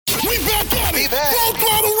We back at it. Full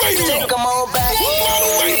Throttle Radio. Come on back.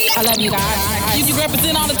 I love you guys. You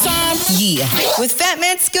represent all the time. Yeah. With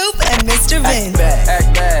Fatman Scoop and Mr. Vince.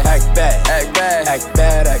 Act bad, act bad, act bad, act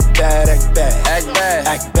bad, act bad, act bad, act bad,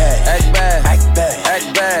 act bad, act bad, act bad,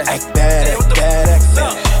 act bad, act bad, act bad, act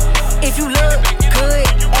bad. If you look good,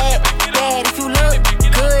 act bad. If you look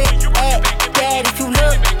good, act bad. If you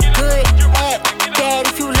look good, act bad.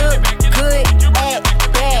 If you look good, act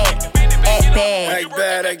bad. Act bad. Act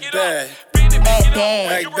bad, act bad. Act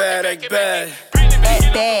bad. Act bad, act bad.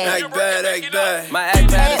 Act bad. Act bad, act bad. My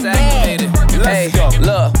act bad is activated. Hey,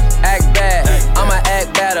 look, act bad. I'ma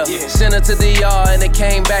act better. Send her to the yard and it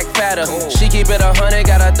came back fatter. She keep it 100,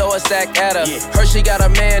 gotta throw a stack at her. Her she got a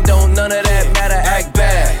man, don't none of that matter. Act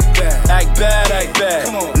bad. Act bad, act bad.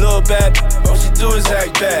 Little bad, all she do is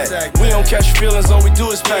act bad. We don't catch feelings, all we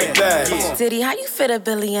do is pack bags. Diddy, how you fit a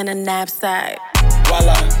Billy in a knapsack?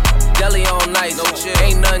 Voila. Deli on nice, no chill.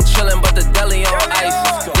 Ain't nothing chillin' but the deli on ice.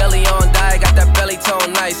 Deli on diet, got that belly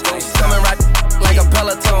tone nice. Coming right like a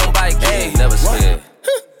Peloton bike. Hey, never scared.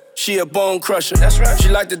 She a bone crusher. That's right. She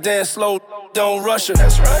like to dance slow, don't rush her.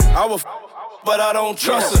 That's right. I will but I don't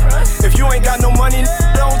trust her. If you ain't got no money,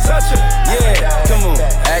 don't touch her. Yeah, come on.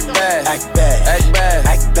 Act bad, act bad, act bad,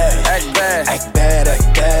 act bad, act bad, act bad,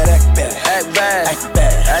 act bad, act bad, act bad, act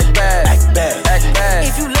bad, act bad, act bad, act bad.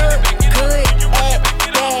 If you look good, act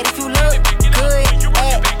bad. If you look good,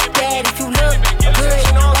 act bad. If you look good,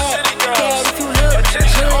 act bad. If you look good,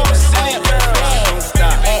 act bad.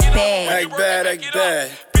 Act bad, act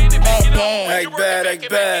bad, act bad, act bad, act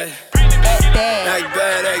bad, act bad, act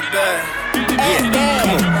bad, act bad. Yeah,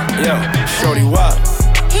 come on, yo, shorty, what?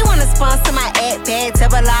 He wanna sponsor my act bag,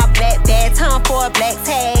 double R black bag, time for a black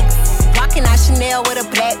tag. Walking out Chanel with a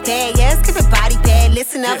black bag, yeah, skip it body bag,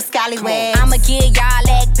 listen up, scallywags. I'ma give y'all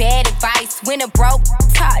act bad advice. When a broke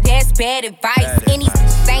talk, that's bad advice. Any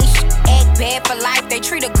ain't act bad for life. They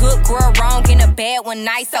treat a good girl wrong and a bad one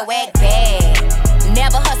nice, so act bad.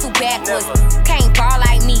 Never hustle backwards. Can't ball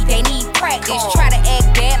like me, they need practice. Try to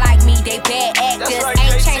act bad like me, they bad actors.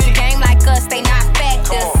 Ain't changing game like us, they not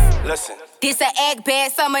factors. Listen. This a act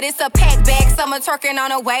bad summer, this a pack bag summer, twerking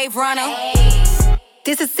on a wave runner. Hey.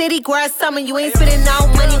 This a city girl summer, you ain't spending no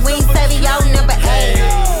money, we ain't saving your number 8.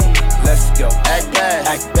 Let's go. Act bad,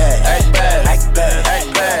 act bad, act bad, act bad,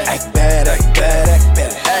 act bad, act bad, act bad, act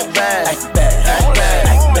bad, act bad, act bad, act bad,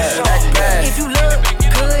 act bad, act bad. If you look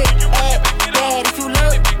good, act bad. If you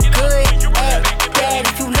look good, act bad.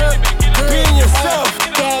 If you look good, being yourself.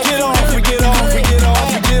 Get on, forget on, forget on,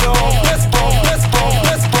 forget on. Let's go, let's go,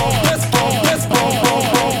 let's go, let's go, let's go.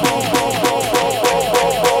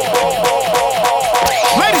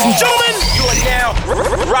 Ladies and gentlemen, You are now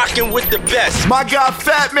rocking with the best. My guy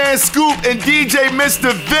Fatman Scoop and DJ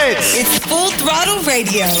Mr. Vince. It's Full Throttle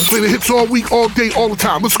Radio. play the hits all week, all day, all the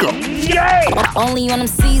time. Let's go. Only on them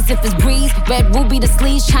C's if it's breeze. Red ruby the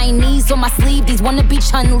sleeves, Chinese on my sleeve. These wanna be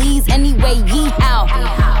Chun-Lees anyway. Yee-how.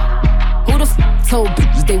 Who the told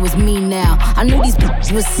bitches they was me now? I knew these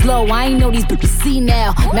bitches was slow. I ain't know these bitches see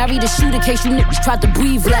now. Married a shooter case you niggas tried to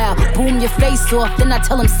breathe loud. Boom your face off, then I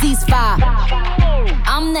tell them ceasefire.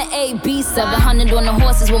 I'm the AB, 700 on the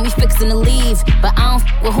horses when we fixin' to leave. But I don't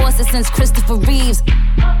f with horses since Christopher Reeves.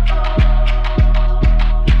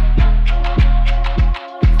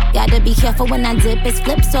 Gotta be careful when I dip. It's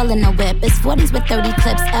flips all in the whip. It's 40s with 30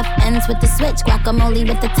 clips. FNs with the switch. Guacamole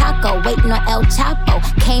with the taco. Waiting on El Chapo.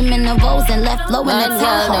 Came in the rolls and left low in the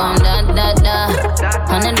Tahoe. Da da da.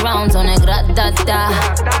 100 rounds on it. Gra-da-da.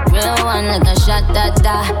 Real one like a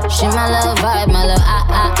shot-da-da. She my little vibe, my little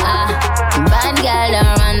ah-ah-ah. Bad girl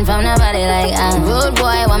don't run from nobody like ah. Rude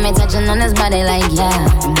boy want me touching on his body like yeah.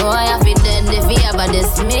 Boy, I feel dead if he ever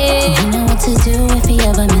diss me. You know what to do if he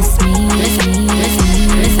ever miss me. Miss me, miss me,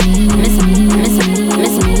 miss me. Miss me, miss me,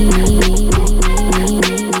 miss me.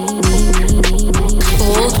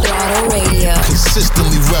 Full Throttle Radio.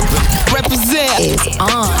 Consistently Represent is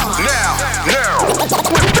on. Now.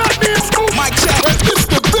 Mic check. It's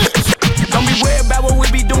the bitch. Don't be worried about what we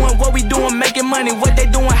be doing, what we doing, making money. What they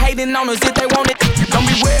doing, hating on us if they want it. Don't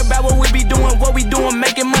be worried about what we be doing, what we doing,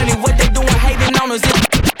 making money. What they doing, hating on us if.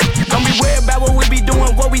 Don't be worried about what we be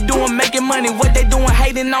doing, what we doing, making money. What they doing,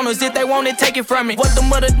 hating on us if they want it, take it from me. What the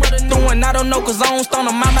mother doing, I don't know, cause I don't stone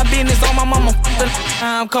them. Mind my business on my mama.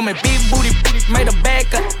 I'm coming, big booty, made a bag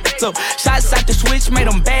up. So shots out the switch, made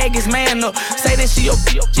them bag his man up. Say that she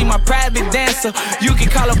she my private dancer. You can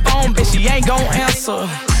call her phone, bitch, she ain't gon' answer.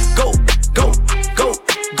 Go, go, go.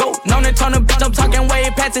 Go, known and turn the bitch, I'm talking way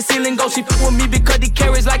past the ceiling. Go, she f with me because he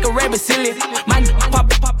carries like a rabbit silly. My pop,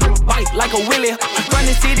 why tight like a willy. From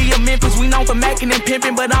the city of Memphis, we known for macking and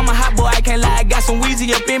pimping, but I'm a hot boy, I can't lie, I got some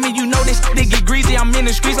Weezy up in me. You know this shit get greasy, I'm in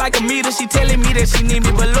the streets like a meter. She telling me that she need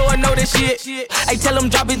me, but Lord know that shit. I tell him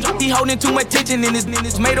drop it, he holding too much tension in his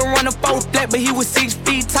made her run a 4 flat, but he was 6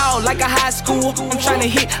 feet tall, like a high school. I'm trying to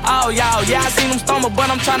hit all y'all, yeah, I seen him stumble, but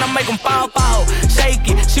I'm trying to make him fall. Shake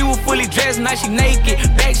it, she was fully dressed, now she naked.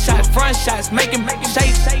 Back shots, front shots, making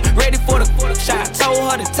shake. Ready for the shot,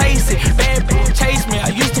 told her to taste it. Bad bitch chase me, I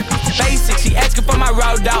used to be basic. She asking for my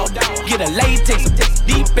raw dog, get a latex,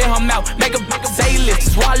 deep in her mouth, make her say lift.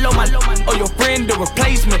 Swallow my, or your friend to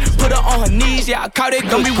replace me. Put her on her knees, yeah, I caught it.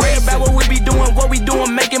 Don't be worried about what we be doing, what we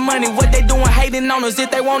doing, making money. What they doing, hating on us,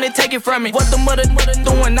 if they want it, take it from me. What the mother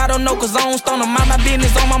doing, I don't know, cause I don't stone them. Mind my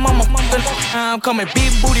business on my mama. I'm coming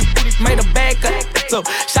big booty, made a back up. So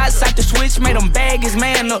shots out the switch, made them bag his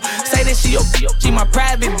man up. Say that she my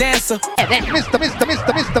private dancer.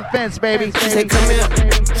 Mr. Vince, baby. She say come here,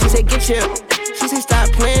 she say get here. She say stop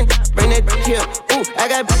playing, bring that here. Ooh, I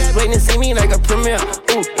got bitches waiting to see me like a premiere.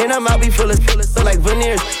 Ooh, and I'm out be full of so like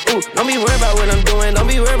veneers. Ooh, don't be worried about what I'm doing, don't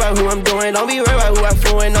be worried about who I'm doing, don't be worried about who I'm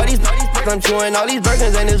fooling. All these I'm chewing, all these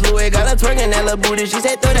Birkins and this Louis. Got her twerking that little booty. She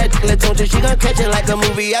said throw that little she gon' catch it like a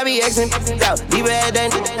movie. I be Xing out, leave her at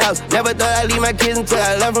that house. Never thought I'd leave my kids until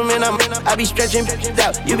I left them and I be stretching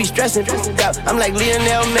out. You be stressing out. I'm like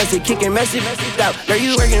Lionel Messi, kicking Messi out. Girl,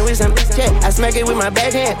 you working with some check. I smack it with my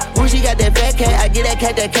backhand. Ooh, she got that fat cat. I get that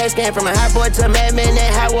cat that cash can. From a hot boy to a madman,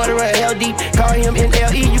 that hot water run hell deep. Call him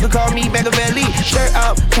NLE, you can call me Machiavelli. Shirt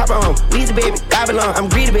off, chopper on, Weezy baby, Babylon. I'm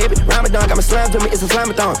greedy baby, Ramadan, got my slime to me, it's a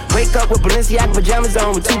slime-a-thon. Wake up with Balenciaga pajamas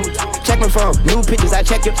on with 2. Check my phone, new pictures, I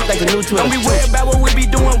check it like a new tool. Don't be worried about what we be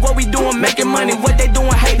doing, what we doing, making money. What they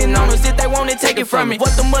doing, hating on us, if they want it, take it from me.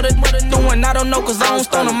 What the mother doing, I don't know, cause I don't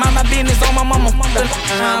stone them. Mind my business on my mama.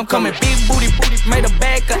 I'm coming big booty, made a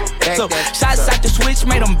back up. So shots out the switch,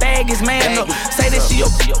 made them bag his man up. Say that she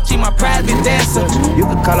my private dancer. You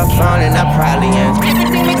could call her phone and I probably answer.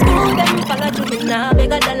 Everything me do, them follow to me now.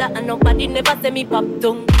 Beg a dollar and nobody never say me pop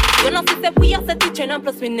down. You know, say we are set teaching and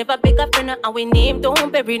plus we never beg a friend and we name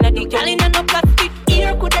don't bury na the gal in no plastic.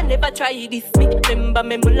 Here coulda never try this me. Remember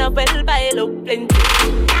me mulla well buy look plenty.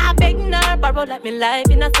 Nah beg nah borrow like me life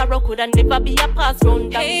in a sorrow coulda never be a pass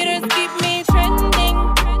round. Haters keep me trending.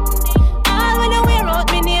 All when I wear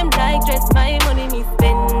out me name like dress, my money me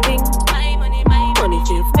spending. My money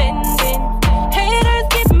still spending. Haters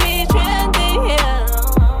keep me trending. Yeah.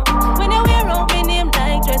 When I wear out me name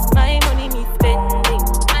like dress, my money me spending.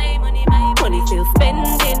 My money still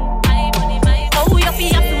spending. Oh, you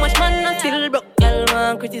feel have too much man and still broke. Girl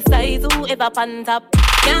want criticize whoever pan top.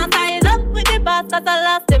 Can't size up with the boss that I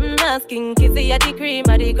lost them asking. Kissy at the cream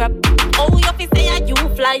of the crap. Oh, you feel say you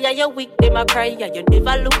fly and you weak, them a cry. And you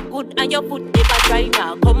never look good and your foot never try.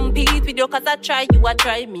 Now compete with you cause I try, you a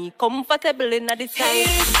try me. Comfortable in the sky.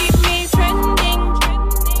 Haters keep me trending.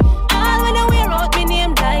 All when I wear out me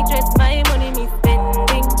name like dress, my money me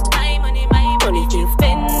spending. My money still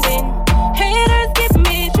spending. Haters keep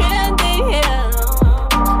me trending, yeah.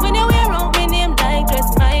 When I wear out me name like dress,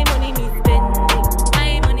 my money me spending.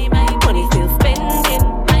 My money still spending.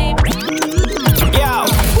 Yo,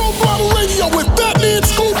 Throttle Radio with Fatman,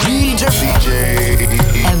 Scoop, DJ,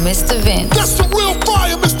 And Mr. Vince. That's the real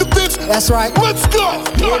fire, Mr. Vince. That's right. Let's go.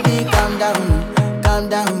 Baby, calm down, calm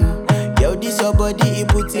down. Yo, this your body, it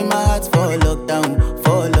puts in my heart for lockdown,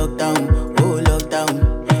 oh lockdown.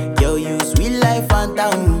 Yo, you sweet life,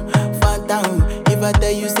 phantom, phantom. If I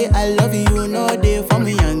tell you say I love you, you know they for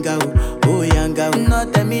me, young girl, oh young girl. No,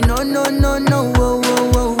 tell me no, no, no, no, oh,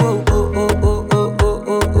 oh, oh, oh, oh, oh, oh, oh,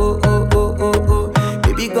 oh, oh, oh, oh, oh, oh.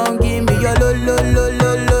 Baby, come give me your lo, lo, lo,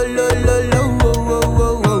 lo, lo, lo, lo, lo, oh, oh,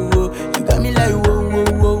 oh, oh, oh. You got me like whoa, whoa,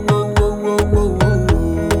 whoa, whoa, whoa, whoa, whoa,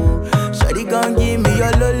 whoa. Shawty, come give me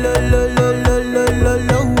your lo, lo, lo, lo, lo, lo, lo,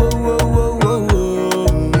 lo, oh, oh, oh, oh,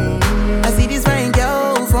 oh. I see this fine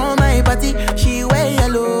girl from my party, she wear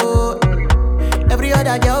yellow. Every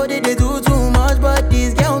other girl they do too much, but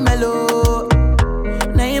this girl mellow.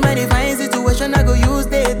 Now in my divine situation, I go use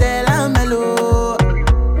they tell I'm mellow.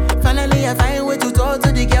 Finally, I find way to talk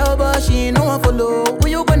to the girl, but she ain't no one follow. Who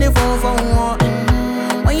you gonna phone for one?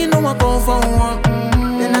 When you know I come for one,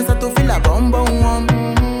 then I start to feel a bum bum one.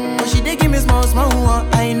 But she dey give me small small one.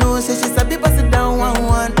 I know, say she's a bit pass it down one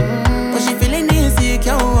one. But she feeling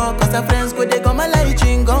insecure, cause her friends go they go my light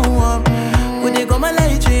ring go on. Go they go my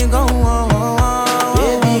light ring go on.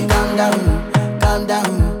 Baby, calm down, calm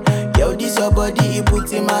down. Yo, this your body, it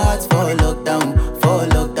puts in my heart for lockdown, oh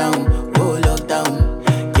lockdown.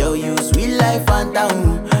 Yo, you sweet life,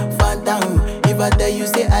 phantom, phantom. If I tell you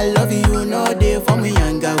say I love you, you know they for me,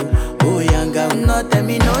 young girl, oh young girl. No, tell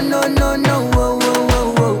me no, no, no, no, oh, oh,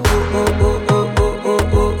 oh, oh, oh,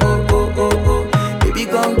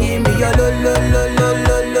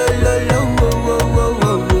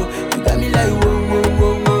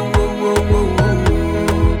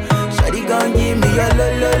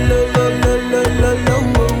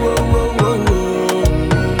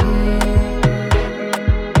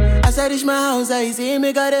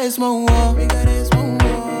 rest more.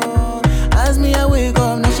 As me I wake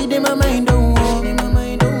up, now she did my mind don't walk.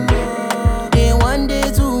 Then one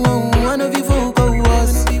day two, one of you folk go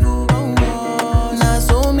was. Now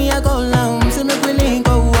so me I go down, see me willing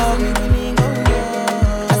go walk.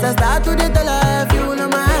 As I start to the life, you know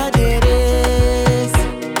my heart it is.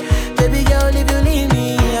 Baby girl, if you leave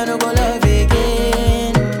me, I don't go love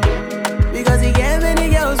again. Because you get many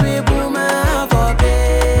girls we put my heart for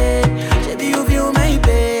bed. Baby, you feel my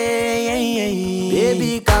pain.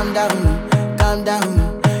 Baby, calm down. Calm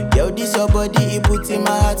down, yo, this your body, it puts in my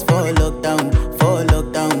heart for lockdown, oh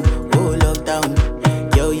lockdown.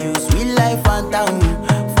 Yo, you sweet life, phantom.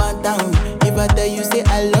 If I tell you say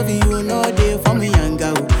I love you, no day for me, young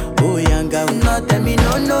girl, oh young girl. No tell me no,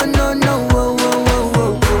 oh,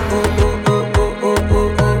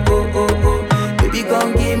 baby,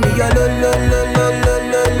 come give me your lo.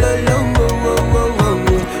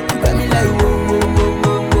 You got me like whoa.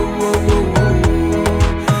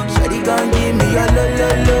 Shawty, come give me your lo.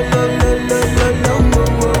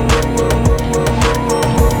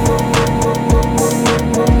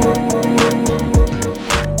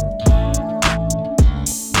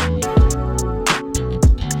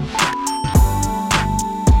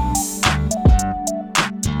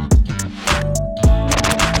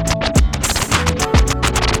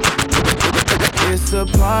 It's a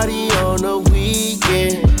party on the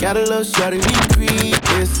weekend. Got a little shawty, we creep.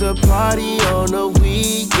 It's a party on the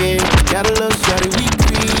weekend. Got a little shawty, we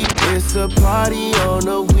creep. It's a party on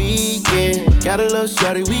the weekend. Got a little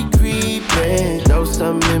shawty, we creepin'. Know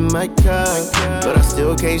something in my cup, but I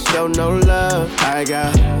still can't show no love. I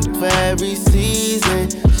got for every season.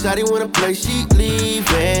 Shawty wanna play, she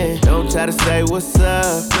leaving. Don't try to say what's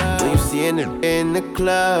up when you seeing it in the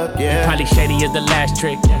club, yeah. Probably shady is the last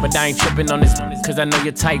trick, but I ain't tripping on this, cause I know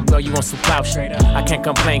you're tight, girl, you want some clout. I can't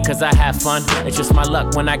complain cause I have fun. It's just my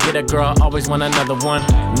luck when I get a girl, always want another one.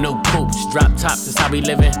 New poops, drop tops, that's how we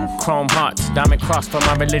living. Chrome hearts, diamond cross for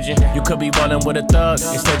my religion. You could be rolling with a thug,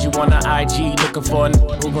 instead you on the IG looking for a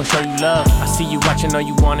who gon' show you love. I see you watching, know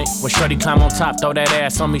you want it. Well, shorty climb on top, throw that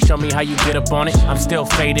ass on me, show me how you get up on it. I'm still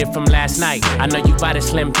faded from last night. I know you got a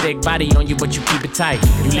slim, thick body on you, but you keep it tight.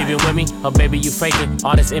 You leave it with me, or baby you faking?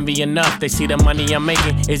 All this envy enough, they see the money I'm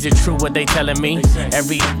making. Is it true what they telling me?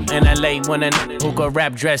 Every in LA when a who go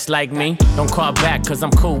rap dressed like me. Don't call back cause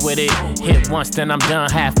I'm cool with it. Hit once then I'm done,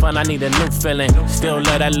 have fun, I need a new feeling. Still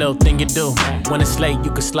love that little thing you do. When it's late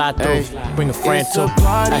you can slide through. Bring a friend too. It's a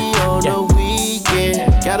party on the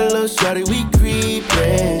weekend. Got a little shawty, we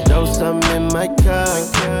creepin'. Know something in my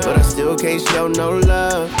cup, but I still can't show no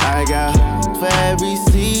love. I got for every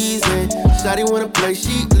season. Shawty wanna play,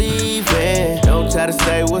 she leaving. Don't try to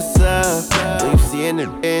say what's up when you seeing it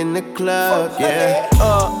in the club, yeah.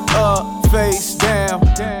 Face down,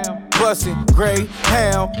 bustin' gray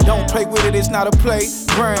ham. Don't play with it, it's not a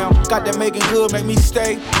playground. Got that making good, make me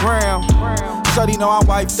stay ground. Shawty know I'm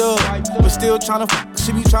wiped up, but still tryna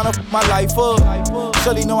she be tryna my life up.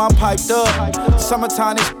 Shawty know I'm piped up.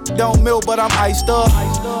 Summertime, this don't melt, but I'm iced up.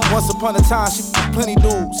 Once upon a time, she plenty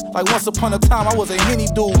dudes. Like once upon a time, I was a Henny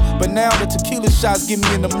dude. But now the tequila shots get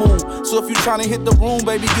me in the mood. So if you tryna hit the room,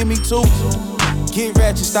 baby, give me two. Get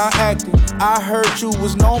ratchet, start acting. I heard you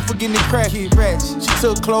was known for getting it crack. Get ratchet. She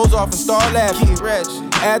took clothes off and started laughing. Get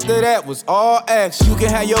ratchet. After that was all action. You can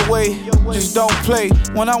have your way, just don't play.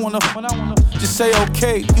 When I wanna, just say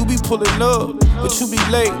okay. You be pulling up, but you be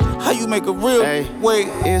late. How you make a real wait?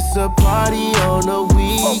 It's a party on the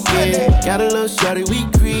weekend. Got a little shawty, we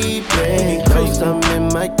creepin'. Know something in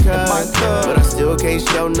my cup, but I still can't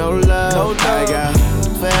show no love. I got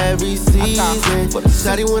for every season.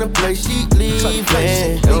 Shawty wanna play, she leaving.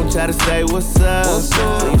 Don't try to say what's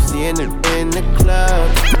up when you seeing it in the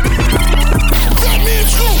club. Fatman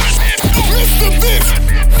Scoop, Mr. Vince.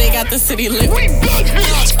 They got the city lit. We got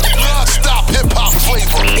non-stop hip-hop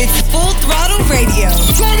flavor. It's Full Throttle Radio.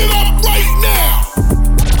 Turn it up right now.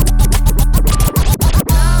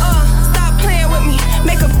 Stop playing with me.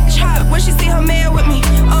 Make a bitch hot when she see her man with me.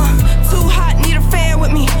 Too hot, need a fan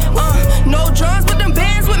with me. No drums, but them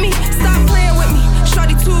bands with me. Stop playing with me.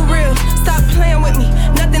 Shorty too real. Stop playing with me.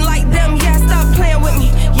 Nothing like them, yeah. Stop playing with me,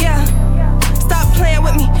 yeah. Stop playing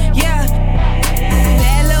with me, yeah.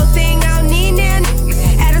 That little thing I don't need now.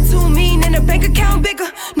 Attitude mean and the bank account bigger.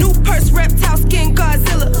 New purse, reptile, skin,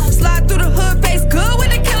 Godzilla. Slide through the hood, face good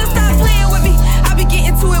with the killer. Stop playing with me.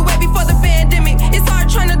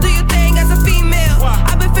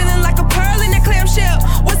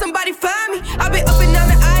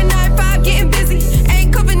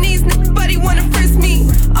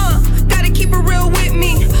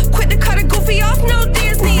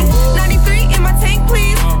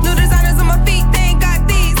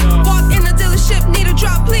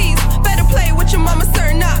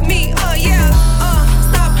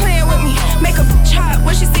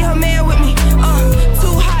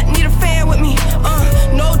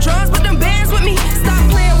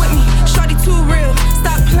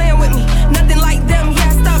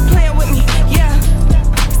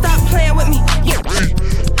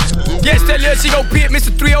 It's your pit,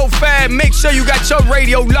 Mr. 305. Make sure you got your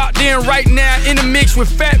radio locked in right now. In the mix with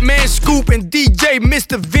Fatman, Scoop, and DJ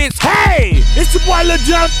Mr. Vince. Hey, it's your boy Lil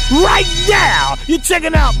Jon. Right now, you're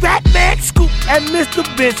checking out Fatman, Scoop, and Mr.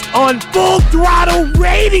 Vince on Full Throttle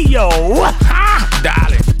Radio. Ha,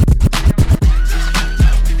 darling.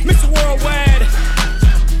 Mr. Worldwide,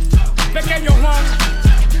 back in your home.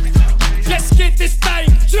 Let's get this thing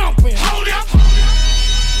jumping. Hold up.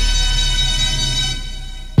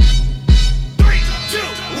 3, 2,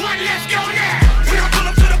 1, let's go now. We don't pull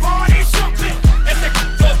up to the party, jumping. As they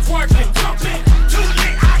go twerking, jumping. Too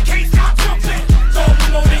late, I can't stop jumping. Todo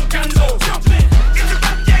mundo brincando, jumping. It's your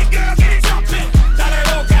birthday, girl, get it jumping. Dale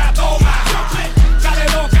loca, toma, jumping. Dale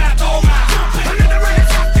loca, toma, jumping. Another way to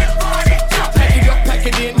jump this party, jumping. Pack it up, pack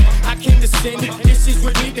it in. I can descend. If she's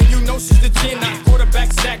with me, then you know she's the 10. I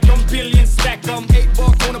quarterback sack, billion stack, 8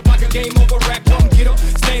 ball on the pocket, game over rack. Come get up,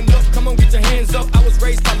 stand up, come on, get your hands up. I was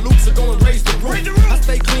raised by Luke, so go and raise the roof. I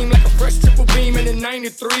stay clean like a fresh triple beam, and in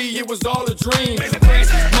 '93, it was all a dream.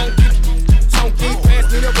 Monkey, chunky,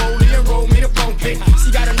 pass me the rollie and roll me the funky.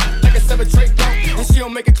 She got a like a 7-tray dunk, and she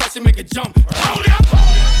don't make it clutch and make it jump. Hold up.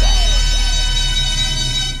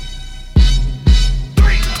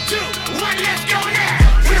 3, 2, 1, let's go now.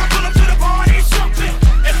 We don't pull up to the party, jumping.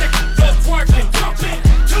 As they go twerking, jumping.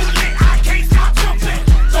 Too late, I can't stop jumping.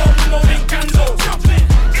 Todo mundo brincando, jumping.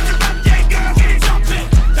 It's your birthday, girl, get it jumping.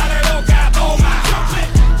 Dale loca, toma, jumping.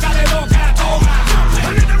 Dale loca, toma, jumping.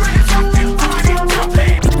 Another way to jump this party,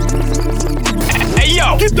 jumping. Hey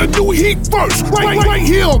yo, get the new heat first, right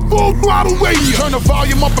here on Full Throttle Radio. Turn the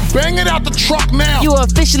volume up and bang it out the truck now. You are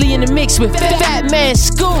officially in the mix with Fatman,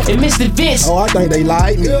 Scoop, and Mr. Vince. Oh, I think they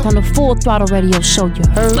lied me. On the Full Throttle Radio show, you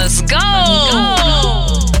heard? Let's go!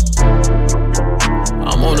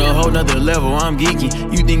 I'm on a whole nother level, I'm geeking.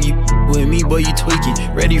 You think you with me, boy, you tweaking.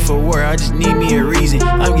 Ready for war, I just need me a reason.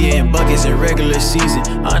 I'm getting buckets in regular season.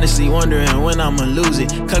 Honestly wondering when I'ma lose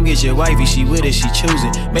it. Come get your wifey, she with it, she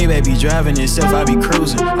choosing. Maybe I be driving itself, I be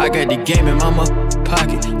cruising. I got the game in my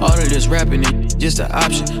pocket. All of this rapping is just an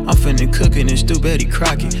option. I'm finna cook in this stew, Betty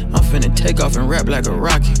Crockett. I'm finna take off and rap like a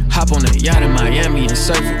rocket. Hop on a yacht in Miami and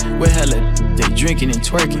surf it. With hella they drinking and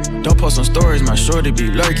twerking. Don't post on stories, my shorty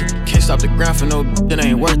be lurking. Can't stop the grind for no that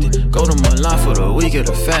ain't worth it. Go to Milan for the week of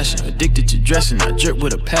the fashion. Addicted to dressing, I drip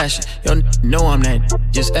with a passion. Y'all know I'm that,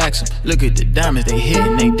 just ask 'em. Look at the diamonds, they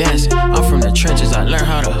hitting, they dancing. I'm from the trenches, I learned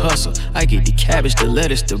how to hustle. I get the cabbage, the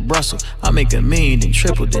lettuce, the Brussels. I make $1 million, then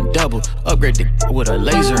triple, then double. Upgrade the with a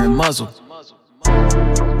laser and muzzle.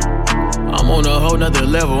 I'm on a whole nother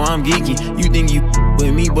level, I'm geeking. You think you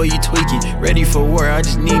with me, boy, you tweaking. Ready for war, I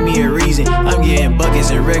just need me a reason. I'm getting buckets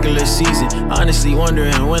in regular season. Honestly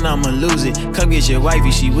wondering when I'ma lose it. Come get your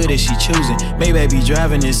wifey, she with it, she choosing. Maybe I be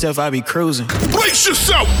driving itself, I be cruising. Brace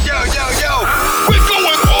yourself! Yo, yo, yo! We're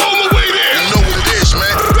going all the way there! You know what it is,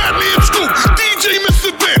 man. Fatman, Scoop, DJ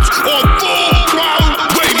Mr. Vince on Full Throttle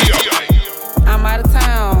Radio. I'm out of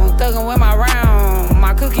town, thugging with my round.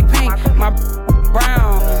 My cookie pink, my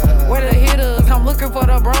brown. Where the hitters? I'm looking for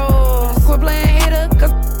the bros. Quit playing hitter,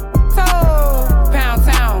 cause so Pound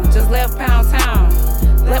Town, just left Pound Town.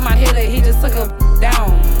 Let my hitter, he just took a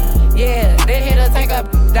down. Yeah, that hitter take a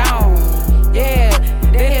down. Yeah,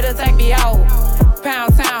 that hitter take me out.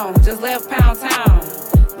 Pound Town, just left Pound Town.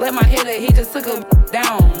 Let my hitter, he just took a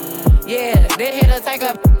down. Yeah, that hitter take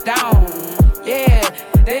a down. Yeah,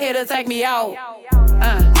 that hitter take me out.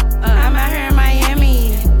 I'm out here in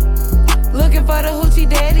Miami, looking for the hoochie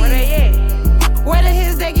daddy. Where they at? Where the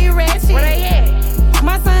hits that get ratchet? Where they at?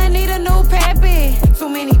 My son need a new pappy. Too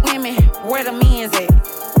many women, where the men's at?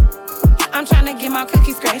 I'm tryna get my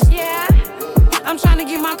cookie scratched. Yeah. I'm tryna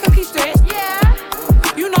get my cookie stretched. Yeah.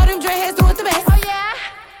 You know them dreadheads do it the best. Oh yeah.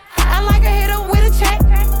 I like a hitter with a check.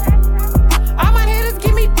 All my hitters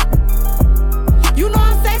give me. You know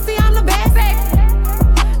I'm sexy, I'm the best.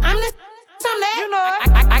 I'm the. I'm that. You know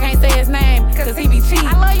it. I can't say his name, cause he be cheating.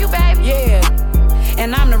 I love you, baby. Yeah.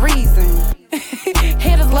 And I'm the reason.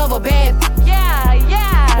 Hitters love a bad. Yeah,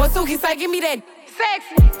 yeah. What Suki say, give me that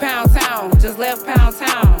sexy. Pound Town, just left Pound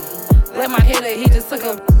Town. Let my hitter, he just took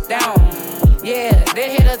a down. Yeah, that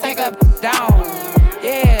hitter take a down.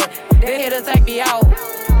 Yeah, that hitter take me out.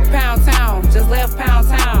 Pound Town, just left Pound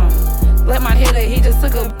Town. Let my hitter, he just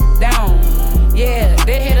took a down. Yeah,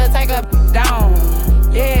 that hitter take a down.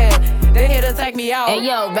 Yeah, that hitter take me out. Hey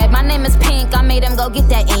yo, Red, my name is Pink. I made him go get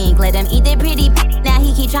that ink. Let him eat it pretty. Now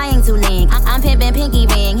he keep trying to link. I'm pimpin' pinky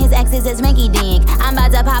ring. His ex is his rinky dink. I'm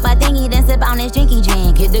about to pop a thingy, then sip on his drinky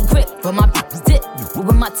drink. Get the grip from my dip.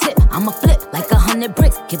 With my tip, I'ma flip like 100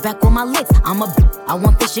 bricks. Get back with my licks. I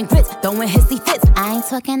want fish and grits. Throwing hissy fits. I ain't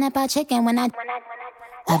talking about chicken when I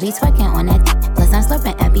I be twerking on that. Plus I'm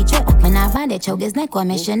slurping every drip. When I ride it, choke his neck or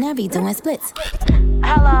missionary doing splits.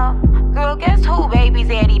 Hello, girl, guess who baby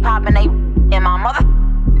daddy poppin' they in my mother.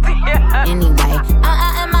 Anyway,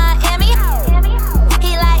 in Miami,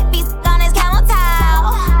 he like beef on his camel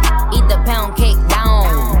toe. Eat the pound cake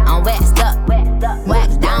down. I'm waxed up,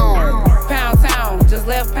 wax down. Pound town, just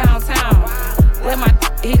left pound town. Let my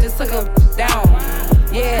he just took a down.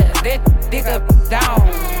 Yeah, that dick up down.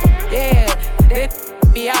 Yeah, that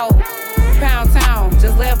be out. Pound town,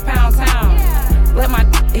 just left pound town. Let my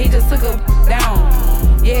he just took a down.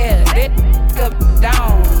 Yeah, that up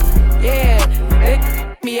down. Yeah,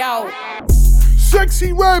 that me out.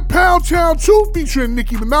 Sexy Red Pound Town 2 featuring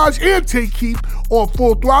Nicki Minaj and Take Keith on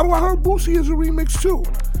Full Throttle. I heard Boosie is a remix too.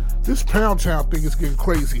 This Pound Town thing is getting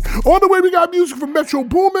crazy. On the way, we got music from Metro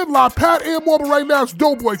Boomin, La Pat, and more, but right now it's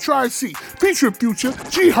Doughboy, Try and See, featuring Future,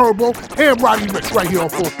 G Herbo, and Roddy Ricch right here on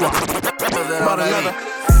Full Throttle. About another.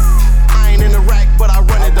 I ain't in the rack, but I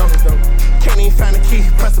run it though. Can't even find the key,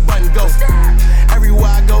 press the button, go. Everywhere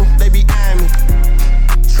I go, they be eyeing me.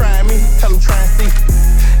 Trying me, tell them try and see.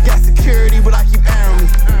 Got security, but I keep airing me.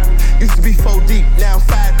 Used to be 4 deep, now I'm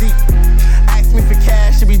 5 deep. Ask me for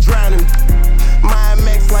cash, should be drowning me. My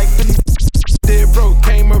max like 50. Dead broke,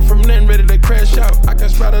 came up from nothing, ready to crash out. I can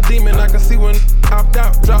spot a demon, I can see one opt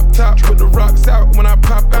out. Drop top, with the rocks out when I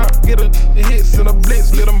pop out. Get a hits and a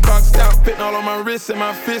blitz, let them boxed out. Fitting all on my wrists and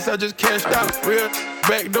my fists, I just cashed out. Real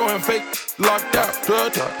back door and fake, locked out.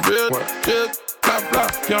 Drug, real, just flop,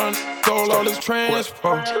 flop. Young, stole all this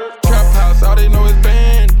transpo. Trap house, all they know is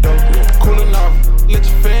bando. Coolin' off, let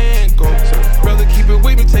your fan go. Rather keep it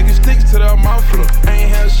with me, taking sticks to the mouth floor. I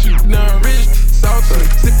ain't had shoot, none rich. Salsa,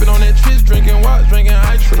 sipping on that tris, drinking watch, drinking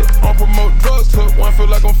ice. On promote drugs, took one, feel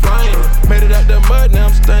like I'm flying. Made it out that mud, now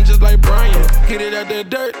I'm stunned just like Brian. Get it out that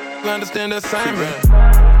dirt, I understand that assignment.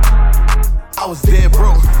 I was dead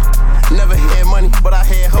broke, never had money, but I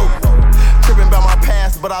had hope. Tripping about my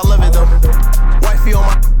past, but I love it though. Wifey on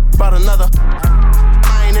my about another.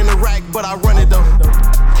 I ain't in the rack, but I run it though.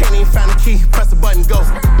 Can't even find the key, press the button, go.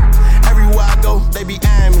 Everywhere I go, they be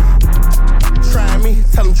eyeing me. Trying me,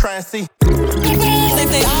 tell them try and see. They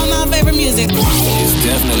say all my favorite music. It's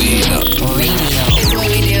definitely up. Radio. It's what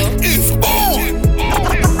we do. It's on!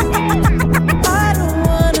 I don't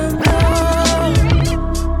wanna know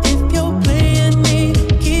if you're playing me,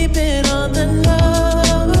 keep it on the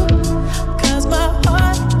low. 'Cause my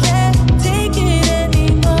heart can't take it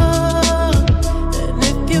anymore. And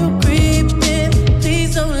if you're creeping,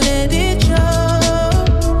 please don't let it show.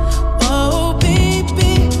 Oh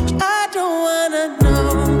baby, I don't wanna know.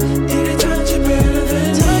 Did it touch you better than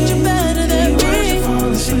me? Touch you better than me?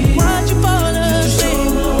 Why'd you fall asleep?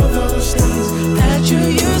 All those things that you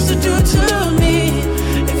used to do to me.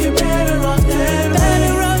 If you're better off that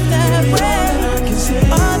way,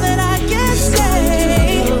 all that I can say,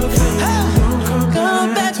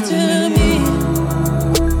 come back to me.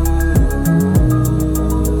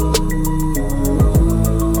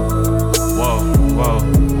 Whoa, whoa,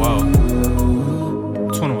 whoa.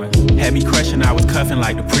 21. Had me crushing, I was cuffing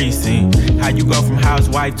like the precinct. How you go from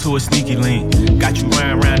housewife to a sneaky link? Got you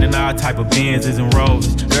running around in all type of Benzes and Rolls.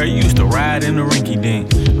 Girl, you used to ride in the rinky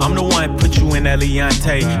dink. I'm the one put you in that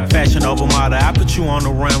Leontay. Fashion over model, I put you on the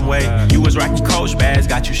runway. You was rocking Coach bags,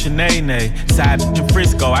 got you Sinead. Side bitch in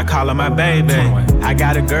Frisco, I call her my baby. I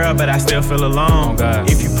got a girl, but I still feel alone.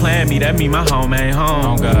 If you plan me, that mean my home ain't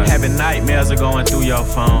home. Having nightmares are going through your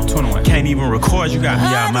phone. Can't even record, you got me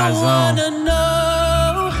out my zone. I don't wanna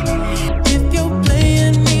know if you're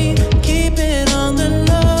playing me, keep it on the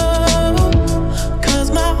low. 'Cause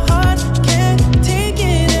my heart can't take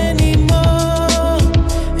it anymore.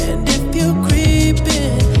 And if you're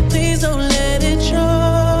creeping, please don't let it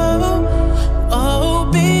show. Oh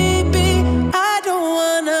baby, I don't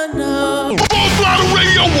wanna know. Full Throttle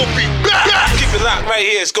Radio will be back. Keep it locked right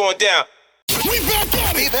here, it's going down. We back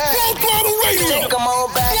at it. Full Throttle Radio. Come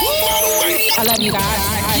on back. I love you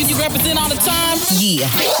guys. You represent all the time. Yeah.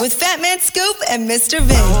 With Fatman Scoop and Mr.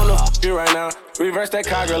 Vin. You right now. Reverse that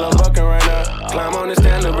car, girl, I'm bucking right now. Climb on the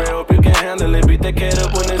stand, rail, hope you can handle it. Beat that cat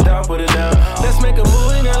up when it's down, put it down. Let's make a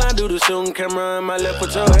movie, girl, I do the shooting. Camera in my left,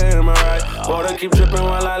 put your hand in my right. Water keep dripping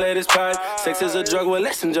while I let it pipe. Sex is a drug, well,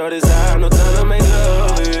 let's enjoy this high. No time to make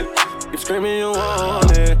love it. Keep screaming you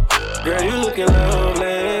want it. Girl, you looking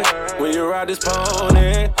lovely. When you ride this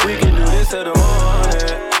pony, we can do this till the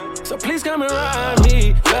morning. So please come and ride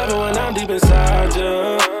me. Love it when I'm deep inside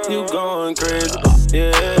you. You going crazy,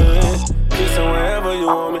 yeah. this and wherever you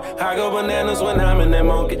want me. I go bananas when I'm in that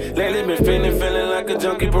monkey. Lately been feeling like a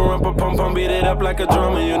junkie. Pum, beat it up like a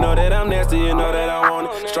drummer. You know that I'm nasty, you know that I want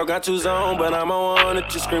it. Stroke out your zone, but I'm on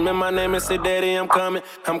it. You screaming my name and say, Daddy, I'm coming.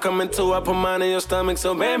 I'm coming too, I put mine in your stomach.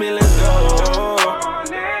 So baby, let's go.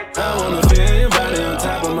 I wanna feel your body on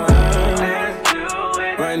top of mine.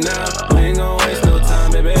 Right now, we ain't gon' waste no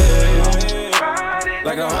time, baby.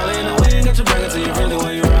 Like a Harley in the wind, got you back until you really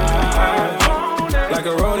when you ride. Like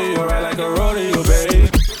a rodeo, right? Like a rodeo, baby.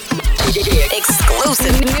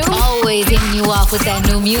 Exclusive. Always hitting you off with that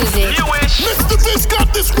new music. Mr. Vince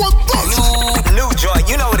got this one first. New joint,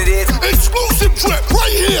 you know what it is. Exclusive track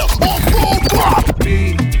right here on Full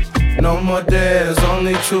Throttle. No more dares,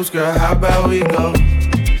 only truths, girl. How about we go?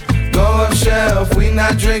 Go up shelf, we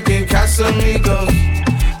not drinking Casamigos.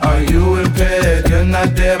 Are you impaired? You're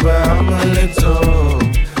not there, but I'm a little.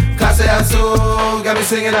 Clase Azul, got me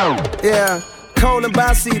singing out. Yeah, cold and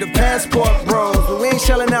bossy, the passport bros, but we ain't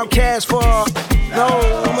shelling out cash for. No,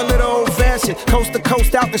 I'm a little old-fashioned, coast to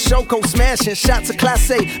coast, out the show, coast smashing. Shots of Class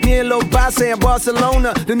A, me and Lil Basse in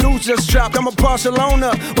Barcelona. The news just dropped, I'm a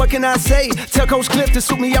Barcelona. What can I say? Tell Coach Cliff to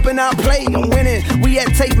suit me up and I'll play. I'm winning, we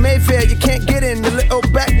at Tate Mayfair, you can't get in. The little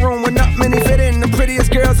back room where not many fit in. The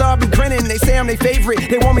prettiest girls all be grinning, they say I'm their favorite.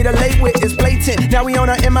 They want me to lay with, it's blatant. Now we on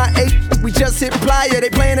our MI8, we just hit Playa. They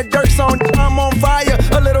playing a dirt song, I'm on fire.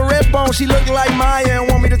 A little red bone, she look like Maya and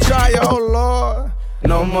want me to try her, oh Lord.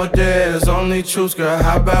 No more dares, only truths, girl.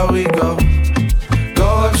 How about we go? Go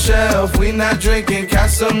up shelf, we not drinking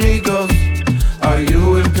Casamigos. Are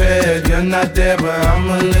you impaired? You're not there, but I'm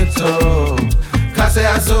a little. Clase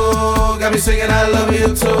Azul, got me singing I love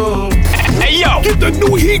you too. Hey yo, get the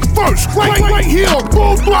new heat first, right here on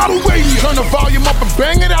Full Throttle Radio. Turn the volume up and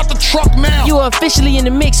bang it out the truck now. You are officially in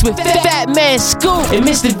the mix with Fatman Scoop and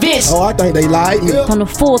Mr. Vince. Oh, I think they like me. On the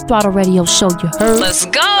Full Throttle Radio show, you heard? Let's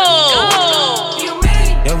go.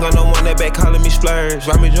 Young gun no one that back calling me splurge.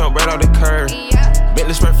 Ride me jump right off the curb.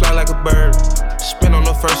 Bentley spray fly like a bird. Spin on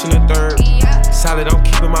the first and the third. Solid, I'm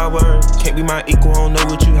keeping my word. Can't be my equal, I don't know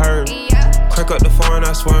what you heard. Crack up the foreign,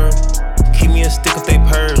 I swear. Keep me a stick if they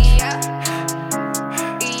purge.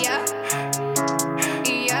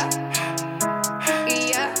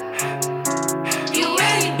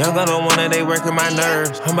 Young gun on one that they working my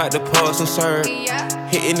nerves. I'm about to pause and serve.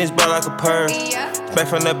 Hitting this bar like a perm. Back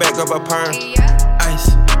from the back of a perm.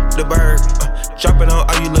 Ice, the bird. Dropping on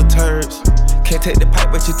all you little turds. Can't take the pipe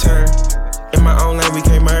but you turn. In my own lane we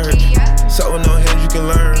can't merge. So with no heads you can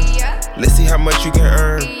learn. Let's see how much you can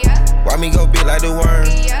earn. Why me go big like the worm?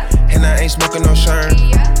 And I ain't smoking no shern.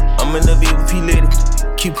 I'm in the V with P Litty.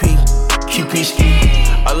 QP ski.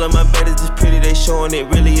 All of my baddies is pretty, they showing it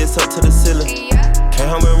really, it's up to the ceiling. Came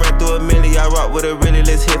home and ran through a milli, I rock with a really,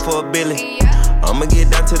 let's hit for $1 billion. I'ma get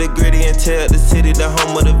down to the gritty and tell the city the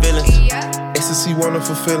home of the villains. Ecstasy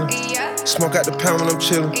wonderful feeling. Smoke out the pound when I'm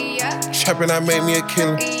chillin'. Trappin', I made me a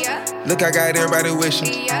killer. Look, I got everybody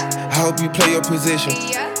wishing. I hope you play your position.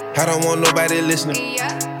 I don't want nobody listening.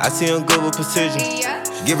 I see them good with precision.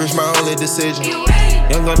 Give us my only decision.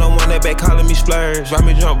 Young gun no one that back calling me splurge. Ride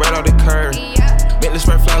me jump right off the curb. Bentley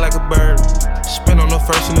spray fly like a bird. Spin on the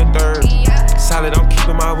first and the third. Solid, I'm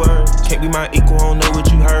keeping my word. Can't be my equal, I don't know what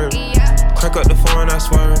you heard. Crack up the foreign, I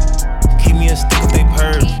swear. Keep me a stick if they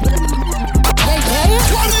purge.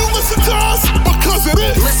 Why do you listen to us? Because it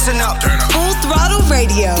is. Listen up. Full Throttle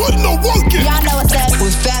Radio. Put no work in. Y'all know what's up.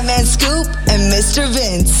 With Fatman Scoop and Mr.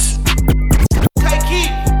 Vince.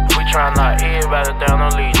 We try not everybody down,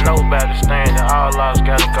 don't leave nobody standing. All lost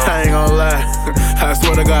gotta go. I ain't gonna lie, I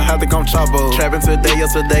swear to God, I have to come choppo. Trapping today,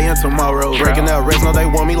 yesterday, and tomorrow. Breaking out rest, no, they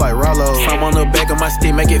want me like Rollo. Some on the back of my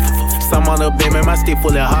stick, make it some on the bed, make my stick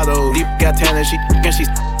full of hollow. Deep got talent,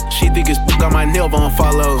 she think it's got my nail on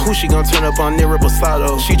follow. Who she gon' turn up on near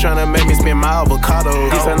Reposado? She tryna make me spend my avocado.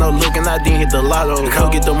 This ain't no looking, I didn't hit the lotto. Go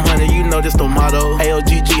get the money, you know this the motto.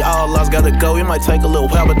 AOGG, all lost, gotta go. It might take a little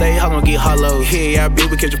while, but they all gon' get hollow. Yeah, I be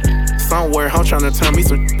we catch you somewhere. I'm tryna turn me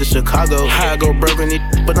some to Chicago. I go broke in it,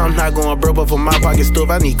 but I'm not going broke. But for my pocket stuff,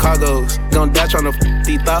 I need cargos. Gon' die tryna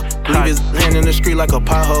these thought. Leave his hand in the street like a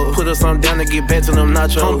pothole. Put us some down to get back to them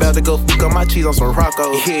nachos. I'm about to go fuck up my cheese on some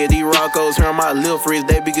Rocco. Yeah, these Roccos, here on my lil frizz,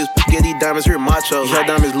 they big as get these diamonds here macho. Your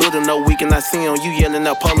diamonds little, no we cannot see them. You yelling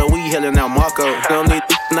out Polo, we yelling out Marco. Don't need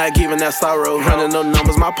not giving that sorrow. Running no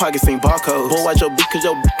numbers, my pockets ain't barcodes. Boy, watch your bitch, cause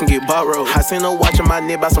your bitch can get borrowed. I seen her watching my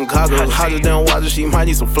neck by some goggles. Hotter than water, she might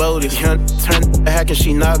need some floaties. Turn, how can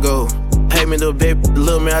she not go? Pay me the baby,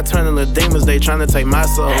 little man, I turn into demons, they tryna take my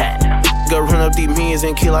soul. go run up these millions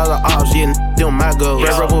and kill all the ops, yeah, them my goals.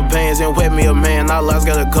 Red rubber bands and wet me a man, all I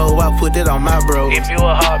gotta go, I put it on my bro. If you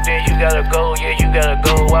a hop, then you gotta go, yeah, you gotta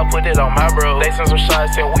go, I put it on my bro. They send some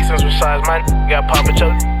shots and we send some shots, my got pop a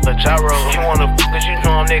choke, a gyro. You wanna cause you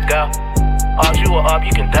know I'm that guy. Off you are up,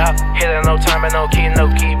 you can die. Hit at no time and no key,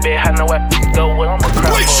 bet. I know where go with, I'm a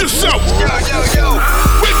crowd. Brace yourself! Yo.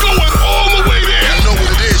 We're going all the way there. You know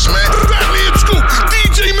what it is, man. Fatman Scoop,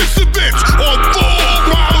 DJ Mr. Vince on Full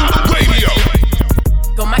Throttle Radio.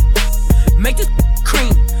 Go make this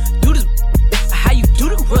cream. Do this how you do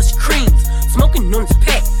the rush creams. Smoking on this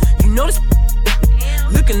pack. You know this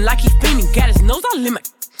looking like he fiending. Got his nose all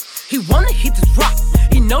limit. He wanna hit this rock.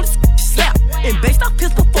 He know this slap. And based off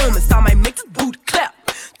his performance, I might make this booty clap.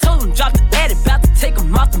 Told him drop the ad, about to take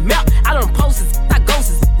him off the map. I don't post his, I ghost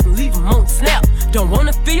his, and leave him on snap. Don't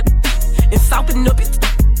wanna feel and soften up his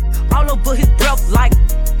all over his breath like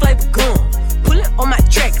flavor gum. Pull it on my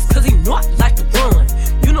tracks, cause he know I like to run.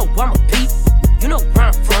 You know I'm a peep, you know where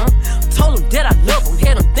I'm from. Told him that I love him,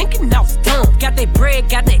 had him thinking I was dumb. Got that bread,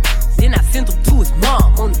 got that, then I sent him to his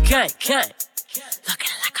mom on the gang.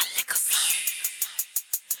 Looking like a liquor son.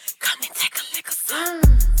 Come and take a liquor son.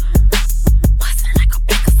 Bustin' like a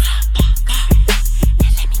bigger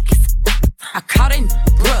and let me get some. I caught it,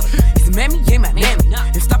 brother. His mammy ain't my mammy.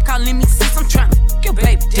 And stop calling me sis, I'm tryna fuck your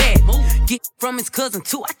baby dad. Get from his cousin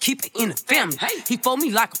too, I keep it in the family. He fold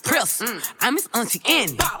me like a press. I'm his auntie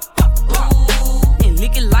Annie. And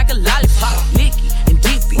lick it like a lollipop. Licky and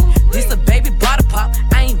dippy. This a baby bottle pop.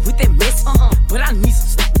 I ain't with that mess, but I need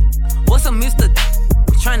some stuff. What's up, Mr.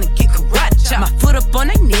 I'm trying to get karate chop. My foot up on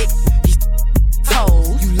that neck. He's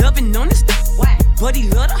toes. You loving on this but he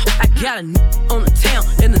love her. I got a on the town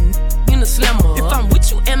and a in the slammer. If I'm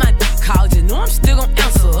with you and my college, you know I'm still gon'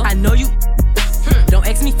 answer. I know you. Don't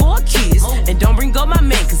ask me for a kiss. And don't bring up my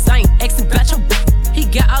man, cause I ain't asking about your. He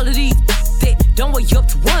got all of these that don't weigh up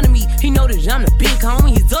to one of me. He know that I'm the big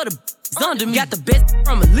homie. His other under me. Got the best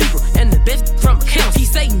from a Libra and the best from a Count. He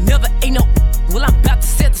say never ain't no. Well, I'm about to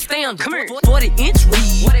set the standard. Come here. 40-inch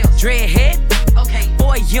weed. What else? Dread head. Okay.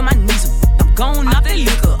 Boy, yeah, my knees. I'm going off that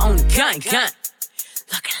liquor on the gang.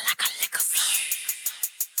 Looking like a liquor son.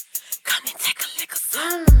 Come and take a liquor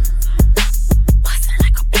son. Bustin'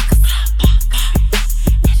 like a bigger son.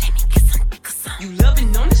 And let me get some liquor son. You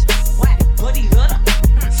loving on this whack, buddy love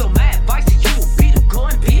her. So my advice to you will be to go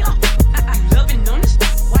and be her. You loving on this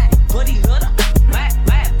whack, buddy love her. My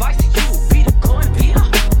advice to you will be to go and be her.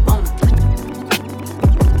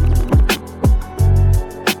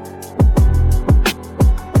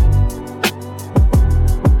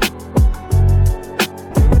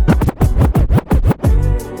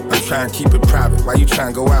 Trying to keep it private, why you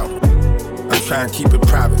trying to go out? I'm trying to keep it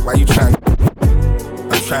private, why you trying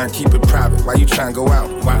I'm trying to keep it private, why you trying to go out?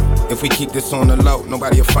 Why? If we keep this on the low,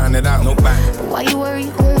 nobody'll find it out, nobody. But why you worry?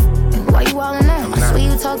 And why you all in that? I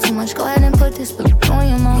swear you talk too much, go ahead and put this on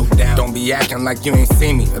your mouth. No doubt. Don't be acting like you ain't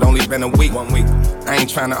seen me, it only been a week. 1 week. I ain't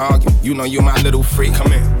trying to argue, you know you my little freak,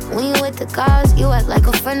 come in. When you with the guys, you act like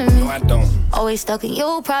a friend of me. No, I don't. Always stuck in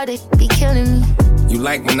your pride, it be killing me. You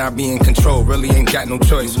like when I be in control, really ain't got no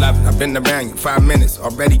choice. I've been around you 5 minutes,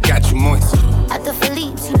 already got you moist. At the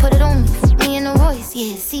Phillips, you put it on me in the Royce.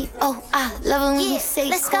 Yeah, I love it when you say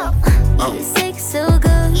let's go. Yeah, sex so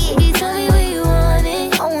good. You tell me where you want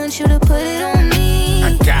it. I want you to put it on me.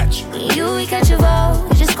 I got you. You, we catch a vibe.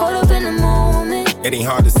 We just caught up in the moment. It ain't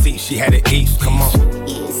hard to see, she had it east, come on.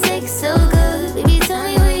 Yeah, sex so good. Baby, tell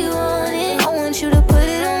me where you want it. I want you to put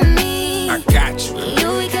it on me. I got you.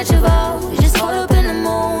 You, we catch a vibe. We just caught up in the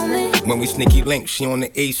moment. When we sneaky link, she on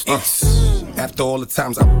the east. After all the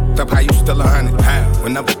times I up, how you still 100?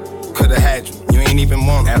 Whenever could've had you, you ain't even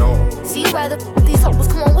want at all. See, you rather these hoes,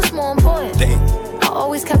 come on, what's more important? Damn. I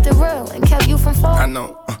always kept it real and kept you from falling. I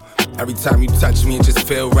know. Every time you touch me, it just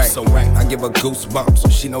feel right. So right, I give her goosebumps, so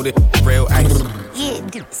she know that real ice.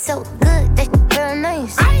 Yeah, so good, that real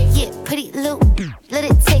nice. Yeah, pretty little, let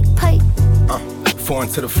it take pipe. Foreign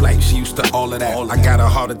to the flight, she used to all of that. I got her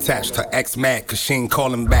heart attached, her ex mad, cause she ain't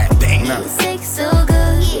calling back. Damn. Nah. Sex so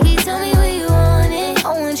good, baby, tell me where you want it.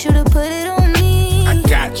 I want you to put it on me. I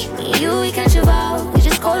got you. You, we catch a vibe, we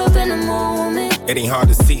just caught up in the moment. It ain't hard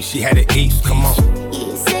to see, she had it east, come on.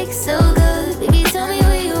 Yeah, sex so good, baby, tell me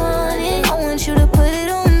where you want it. I want you to put it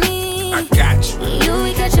on me. I got you. You,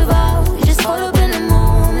 we catch a vibe, we just caught up in the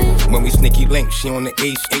moment. When we sneaky link, she on the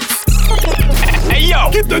east. Hey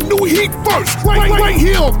yo, get the new heat first, right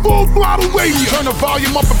here on Full Throttle Radio. Turn the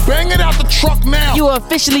volume up and bang it out the truck now. You are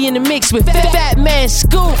officially in the mix with Fatman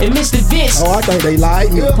Scoop and Mr. Vince. Oh, I think they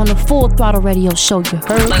like me. On the Full Throttle Radio show, you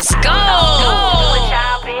heard? Let's go. What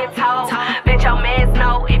y'all been told? Bet your mans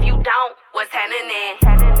know if you don't, what's happening?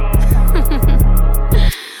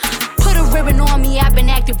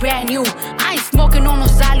 brand new. I ain't smoking on no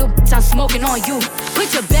Zylo, bitch, I'm smoking on you.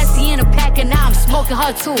 Put your bestie in a pack and now I'm smoking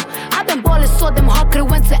her too. I've been ballin' so them hard could've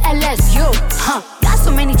went to LSU. Got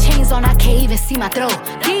so many chains on I can't even see my throat.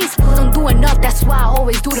 These don't do enough, that's why I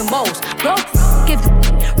always do the most. Bro, give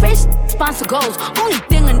rich sponsor goals. Only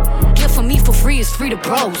thing a get for me for free is free to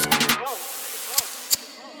bros.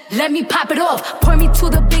 Let me pop it off, point me to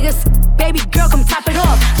the biggest. Baby girl, come top it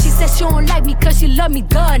off. She said she don't like me cause she love me,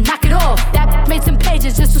 duh, knock it off. That made some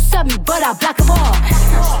pages just to sub me, but I block them all.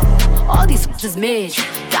 All these is mid.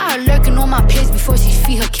 Got her lurking on my page before she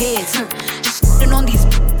feed her kids. Shitting on these,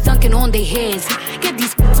 dunking on their heads. Get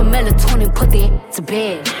these some melatonin, put their to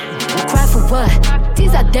bed. Cry for what?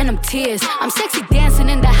 These are denim tears. I'm sexy dancing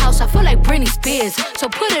in the house, I feel like Britney Spears. So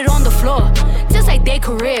put it on the floor, just like their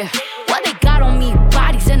career. What they got on me,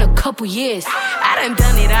 bodies in a couple years. I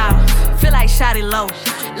done it all, feel like shot it low.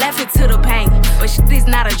 Left it to the pain, but shit is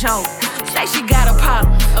not a joke. Say she got a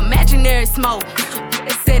problem, imaginary smoke.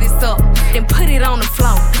 They set it up, then put it on the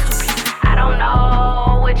floor. I don't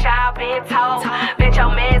know what y'all been told. Bet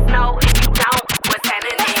your mans know if you don't, what's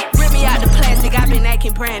happening? Rip me out the plastic, I been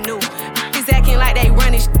acting brand new. It's acting like they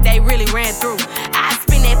running shit they really ran through. I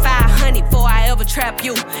spend that 500 before I ever trap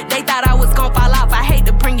you. They thought I was gon' fall off, I hate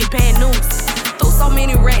to bring you bad news. Through so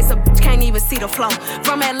many racks, a bitch can't even see the flow.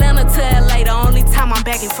 From Atlanta to LA, the only time I'm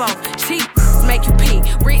back and forth. Cheap make you pee,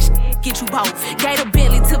 rich get you both. Gave a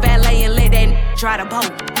Bentley to valet and let that dry the boat.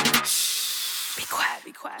 Be quiet,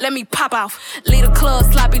 be quiet. Let me pop off. Leave the club,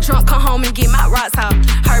 sloppy drunk, come home and get my rocks off.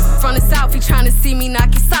 Heard from the south, he tryna see me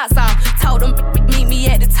knock his socks off. Told them meet me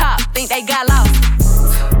at the top, think they got lost.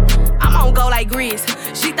 I'm on go like Grizz.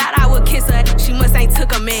 She thought I would kiss her, she must ain't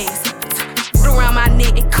took a mess. Around my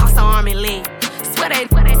neck, it cost her arm and leg. Swear they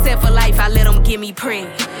said for life, I let them get me preg.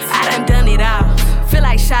 I done it all, feel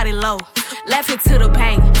like shot it low. Left it to the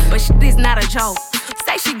pain, but shit is not a joke.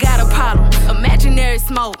 Say she got a problem, imaginary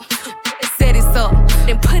smoke. Set it up,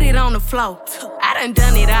 then put it on the floor. I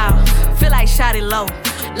done it all, feel like shot it low.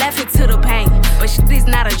 Left it to the pain, but shit is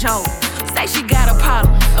not a joke. Say she got a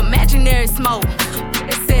problem, imaginary smoke.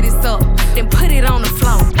 Set it up, then put it on the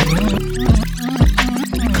floor.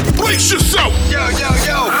 Brace yourself! Yo, yo,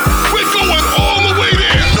 yo! We're going all the way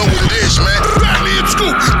there! You know what it is, man. Fatman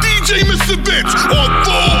Scoop, DJ Mr. Vince on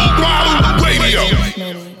Full Throttle Radio.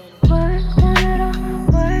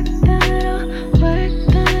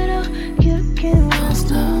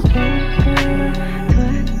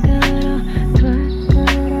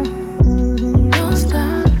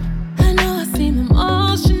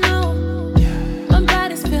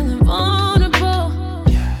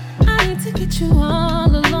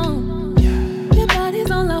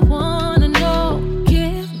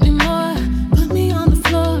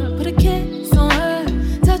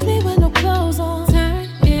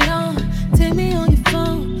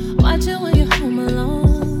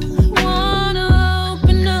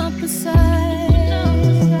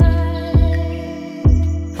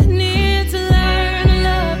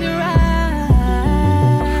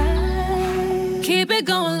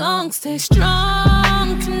 Stay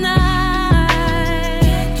strong tonight.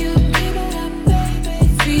 Can you keep it up, baby?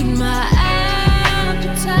 Feed my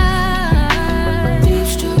appetite. Deep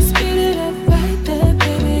stroke, speed it up right there,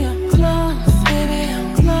 baby. I'm close, baby. I'm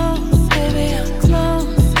close, baby. I'm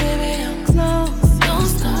close, baby. I'm close. Don't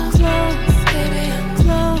stop, close, baby. I'm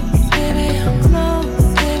close, baby. I'm close,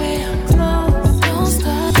 baby. I'm close. Don't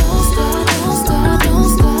stop, don't stop, don't stop, don't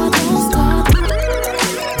stop, don't stop.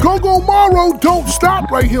 Go Morrow, Don't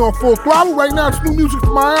Stop, right here on Full Throttle. Right now, it's new music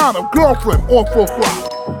from Mariana, Girlfriend, on Full Throttle.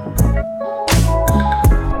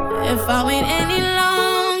 If I wait any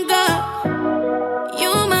longer,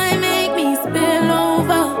 you might make me spill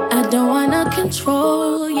over. I don't wanna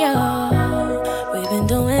control you. We've been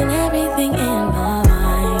doing everything in my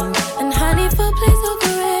mind, and honey, for plays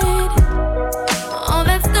overrated. All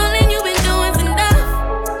that stalling you've been doing's enough.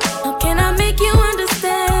 How can I make you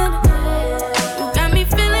understand? You got me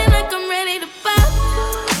feeling like I'm ready to pop.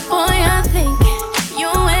 Boy, I think you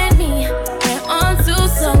and me are onto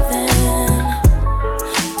something.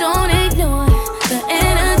 Don't ignore the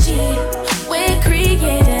energy we're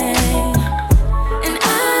creating. And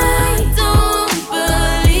I don't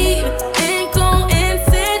believe in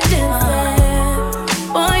coincidences.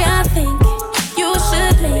 Boy, I think you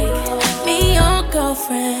should make me your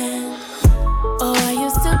girlfriend. Oh, I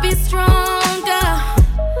used to be stronger,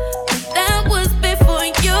 but that was before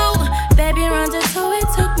you. Baby, round your toe, it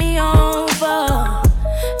took me over.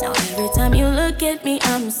 Now every time you look at me,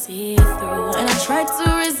 I'm see-through. And I tried to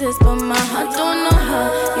resist, but my heart don't know how.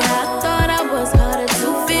 Yeah, I thought I was harder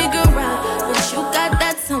to figure out, but you got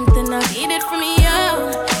that something I needed from you.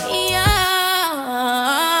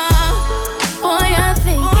 Yeah.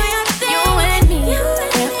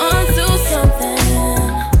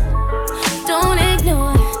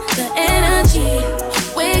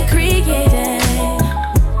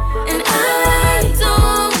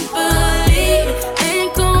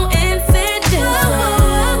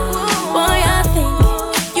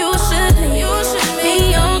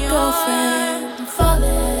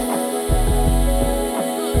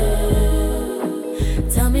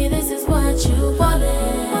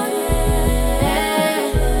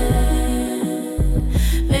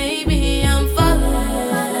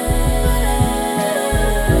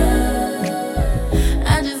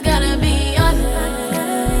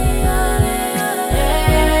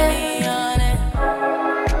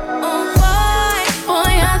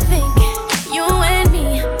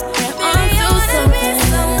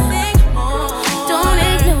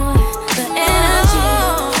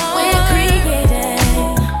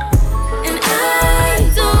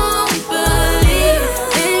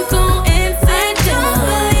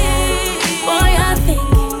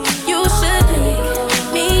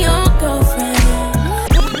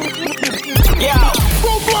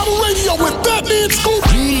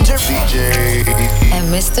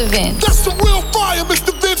 Mr. Vince. That's the real fire,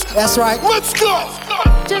 Mr. Vince. That's right. Let's go.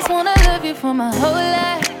 Just wanna love you for my whole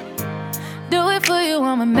life. Do it for you,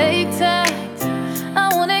 I'ma make time.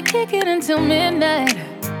 I wanna kick it until midnight,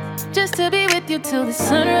 just to be with you till the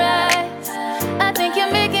sunrise. I think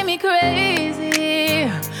you're making me crazy.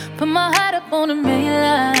 Put my heart up on the main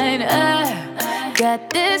line. I got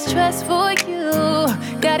this trust for you.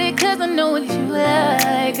 Got it cause I know what you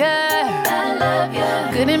like. I love you.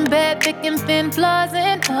 Good and bad, thick and thin, flaws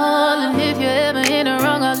and all. And if you're ever in the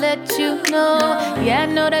wrong, I'll let you know. Yeah, I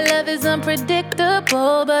know that love is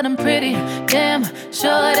unpredictable, but I'm pretty damn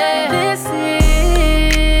sure that this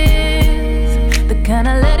is the kind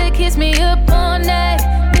of love that keeps me up all night.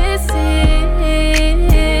 This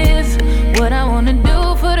is what I wanna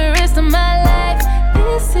do for the rest of my life.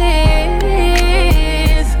 This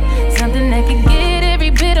is something that can get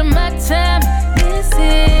every bit of my time. This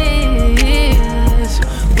is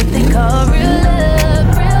what they call real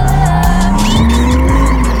love, real love.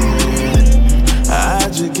 I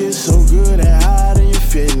just get so good at hiding your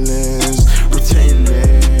feelings, pretending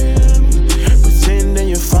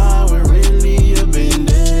you're fine when really you've been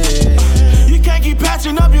dead. You can't keep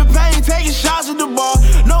patching up your pain, taking shots at the bar.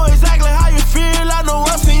 Know exactly how you feel, I know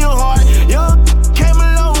what's in your heart. Young came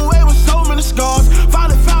a long way with so many scars.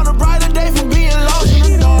 Finally found a brighter day from being lost in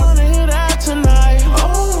the dark. Wanna hear that tonight?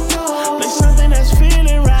 Oh no, there's something that's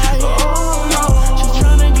feeling right. Oh no, she's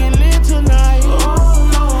tryna get lit tonight. Oh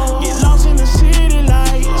no, get lost in the city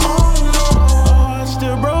lights. Oh no, heart's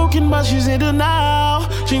still broken, but she's in denial.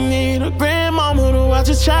 She need a grandmama to watch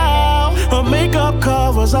her child. Her makeup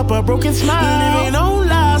covers up a broken smile. Living on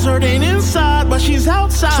lies, hurting inside, but she's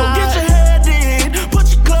outside. So get your head in,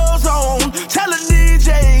 put your clothes on. Tell a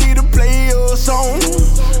DJ to play your song.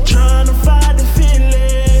 Trying to find the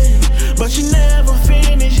feeling, but you never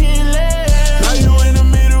finish healing. Now you in the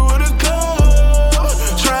middle of the club,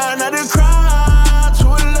 trying not to cry to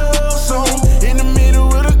a love song. In the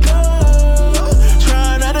middle of the club,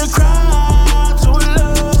 trying not to cry to a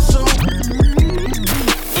love song.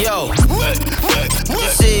 Yo,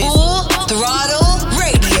 this is Throttle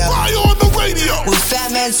Radio. Fire on the radio with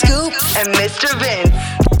Fatman Scoop and Mr. Vince.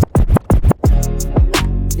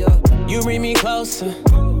 You bring me closer. I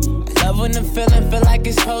love when the feeling feel like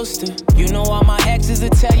it's supposed to. You know all my exes will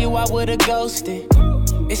tell you I would've ghosted.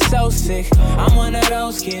 It's so sick, I'm one of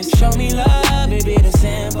those kids. Show me love, it be the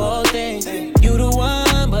simple things. You the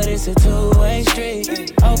one, but it's a two-way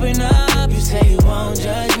street. Open up, you say you won't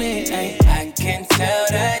judge me. Ay, I can tell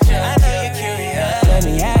that you're curious. Let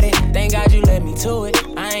me at it, thank God you let me to it.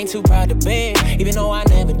 I ain't too proud to beg, even though I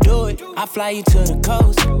never do it. I fly you to the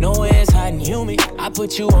coast, nowhere it's hot and humid. I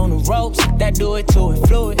put you on the ropes, that do it to it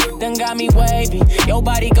fluid. Done got me wavy, your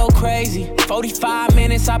body go crazy. 45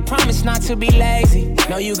 minutes, I promise not to be lazy.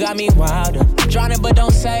 No, you got me wilder, drowning but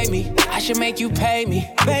don't save me. I should make you pay me,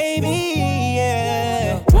 baby,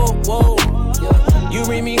 yeah. Whoa, whoa, you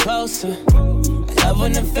bring me closer. I love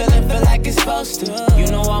when the feeling feel like it's supposed to. You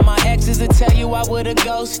know all my exes will tell you I would've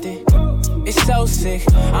ghosted. It's so sick,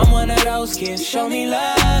 I'm one of those kids. Show me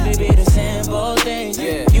love, it be the simple things.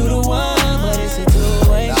 You the one, but it's a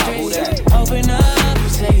two-way street. Open up, you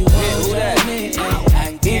say you won't judge me.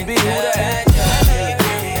 I can't tell that you're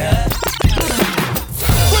curious.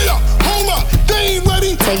 Wait up, hold up, they ain't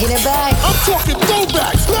ready. Taking it back. I'm talking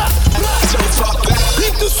throwbacks.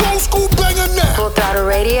 Keep this old school banger now. Full Throttle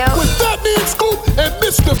Radio with Fatman Scoop and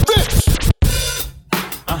Mr. Vince.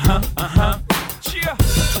 Cheer.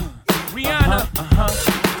 Rihanna.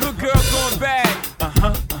 Good girl going bad.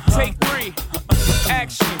 Take 3.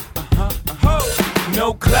 Action. Ho.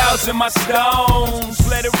 No clouds in my stones.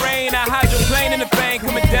 Let it rain. I hydroplane in the bank.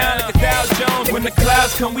 Coming down like a Dow Jones. When the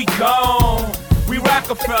clouds come, we gone. We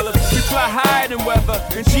Rockefellers, we fly higher than weather,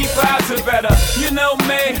 and cheap vibes are better. You know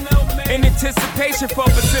me, in anticipation for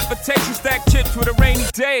precipitation, stack chips with a rainy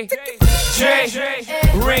day. Jay,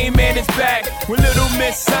 Rain Man is back with Little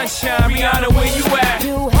Miss Sunshine. Rihanna, where you at?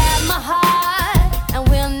 You have my heart, and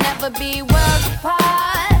we'll never be worlds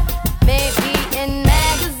apart. Maybe in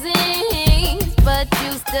magazines, but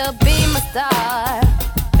you still be my star.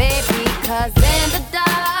 Baby, 'cause in the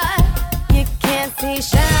dark, you can't see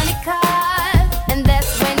shiny cars. And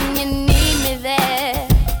that's when you need me there.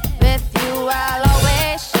 With you I'll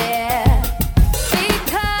always share.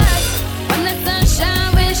 Because when the sun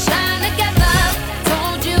shines, we shine together.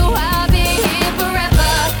 Told you I'll be here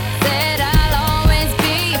forever. Said I'll always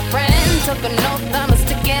be your friend. Took an oath, I'ma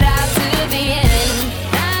stick it out to the end.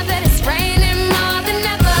 Now that it's raining more than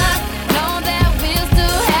ever, know that we'll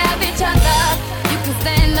still have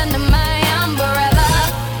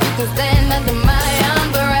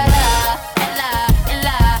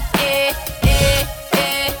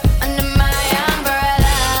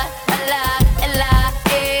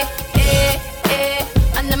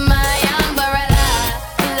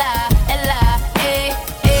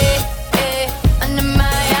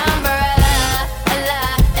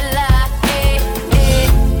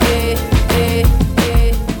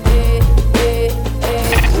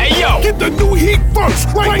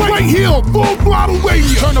here on Full Throttle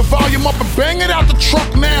Radio. Turn the volume up and bang it out the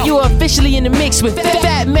truck now. You are officially in the mix with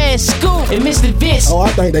Fatman Scoop and Mr. Vince. Oh, I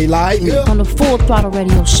think they like me. On the Full Throttle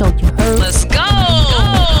Radio show, you heard? Let's go.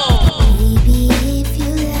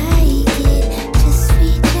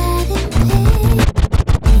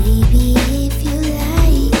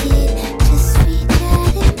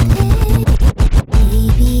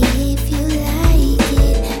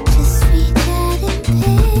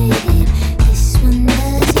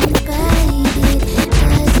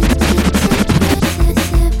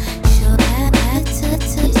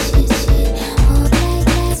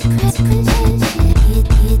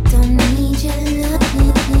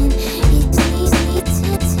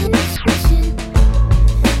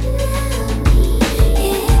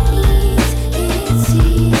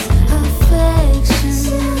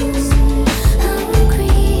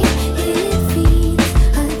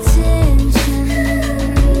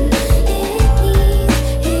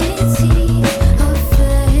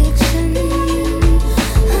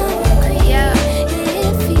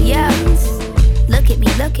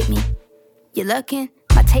 Looking,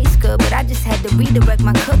 my taste good, but I just had to redirect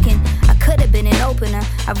my cooking. I could have been an opener,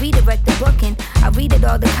 I redirect the booking. I read it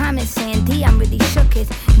all the comments saying, D, I'm really shook it.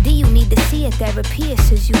 D, you need to see a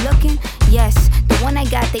therapist. Is you looking? Yes, the one I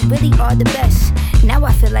got, they really are the best. Now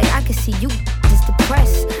I feel like I can see you just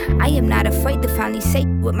depressed. I am not afraid to finally say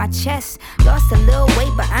with my chest. Lost a little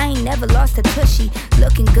weight, but I ain't never lost a tushy.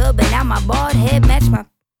 Looking good, but now my bald head match my...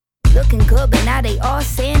 Looking good, but now they all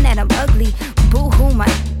saying that I'm ugly. Boo-hoo,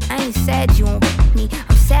 I ain't sad you won't me.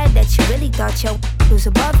 I'm sad that you really thought your was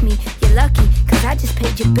above me. You're lucky, cause I just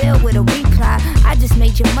paid your bill with a reply. I just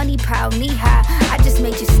made your money pile knee-high. I just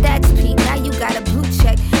made your stats peak. Now you got a blue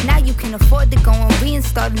check. Now you can afford to go and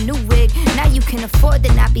reinstall a new wig. Now you can afford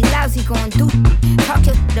to not be lousy going do. Talk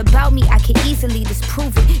your about me, I can easily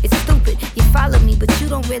disprove it. It's stupid, you follow me, but you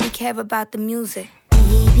don't really care about the music.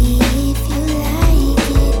 Baby, if you like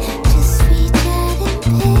it, just reach out and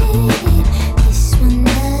pay it. This one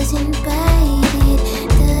doesn't bite it,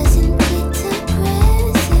 doesn't get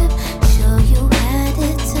aggressive. Show you how to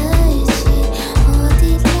touch it, hold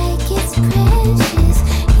it like it's precious.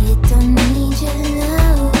 It don't need your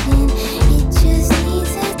loving, it just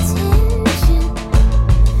needs attention.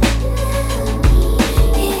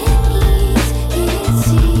 It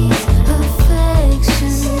sees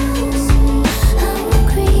affection.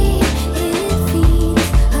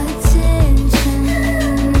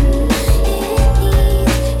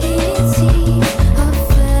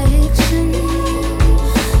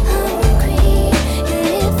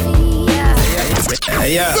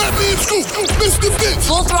 Yeah. Fatman Scoop, Mr. Vince.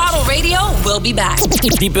 Full Throttle Radio, we'll be back.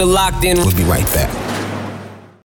 Keep it locked in. We'll be right back.